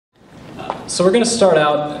So we're going to start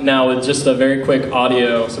out now with just a very quick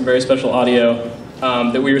audio, some very special audio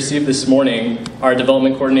that we received this morning. Our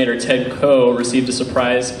development coordinator, Ted Coe, received a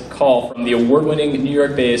surprise call from the award-winning New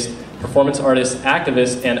York-based performance artist,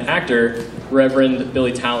 activist, and actor, Reverend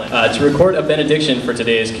Billy Talent, to record a benediction for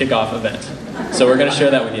today's kickoff event. So we're going to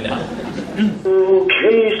share that with you now.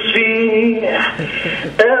 KCSB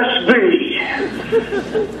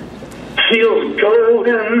feels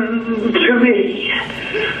golden to me.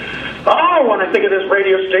 Oh, when I think of this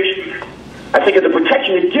radio station, I think of the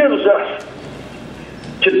protection it gives us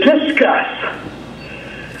to discuss,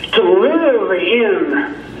 to live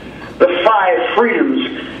in the 5 freedoms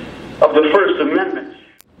of the First Amendment.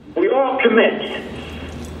 We all commit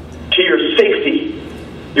to your safety,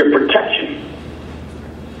 your protection,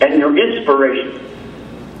 and your inspiration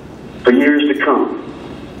for years to come.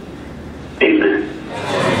 Amen.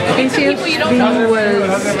 KCSB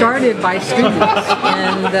was started by students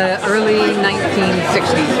in the early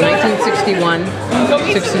 1960s, 1961,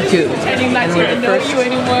 62, and we're the first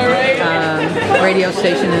radio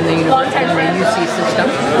station in the UC system.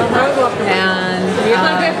 And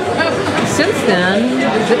since then,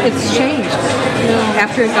 it's changed.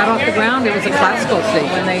 After it got off the ground, it was a classical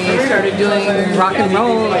station. When they started doing rock and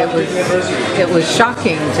roll, it was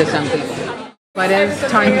shocking to some people. But as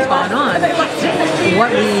time has gone on, what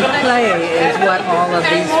we play is what all of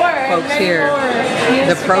these folks here,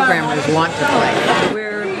 the programmers, want to play.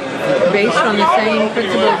 We're based on the same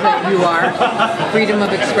principles that you are: freedom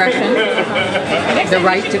of expression, the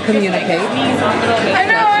right to communicate.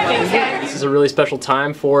 That's what we do. This is a really special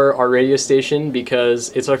time for our radio station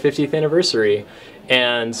because it's our 50th anniversary.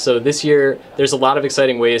 And so this year, there's a lot of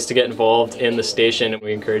exciting ways to get involved in the station, and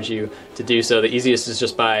we encourage you to do so. The easiest is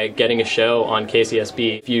just by getting a show on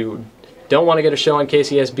KCSB. If you don't want to get a show on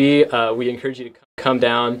KCSB, we encourage you to come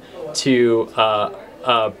down to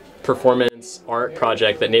a performance art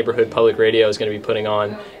project that Neighborhood Public Radio is going to be putting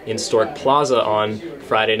on in Storke Plaza on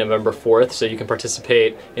Friday, November 4th. So you can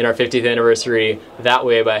participate in our 50th anniversary that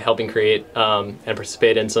way by helping create and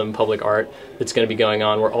participate in some public art that's going to be going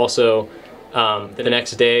on. We're also the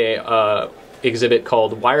next day, exhibit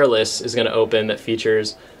called Wireless is going to open that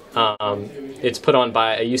features, it's put on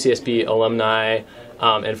by a UCSB alumni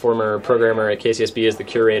and former programmer at KCSB as the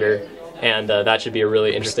curator, and that should be a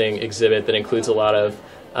really interesting exhibit that includes a lot of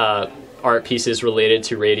art pieces related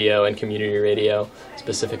to radio and community radio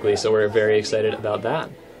specifically, so we're very excited about that.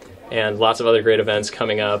 And lots of other great events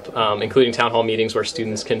coming up, including town hall meetings where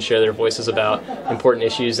students can share their voices about important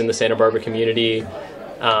issues in the Santa Barbara community.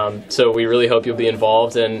 So we really hope you'll be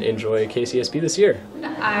involved and enjoy KCSB this year.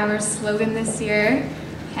 Our slogan this year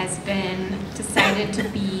has been decided to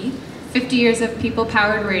be 50 years of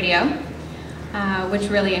people-powered radio, which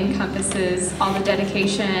really encompasses all the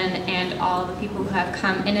dedication and all the people who have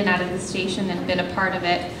come in and out of the station and been a part of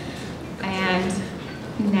it. And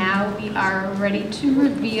now we are ready to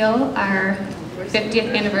reveal our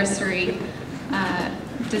 50th anniversary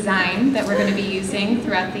design that we're going to be using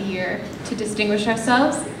throughout the year to distinguish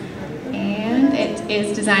ourselves, and it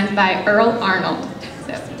is designed by Earl Arnold.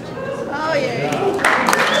 So. Oh,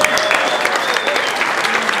 yeah.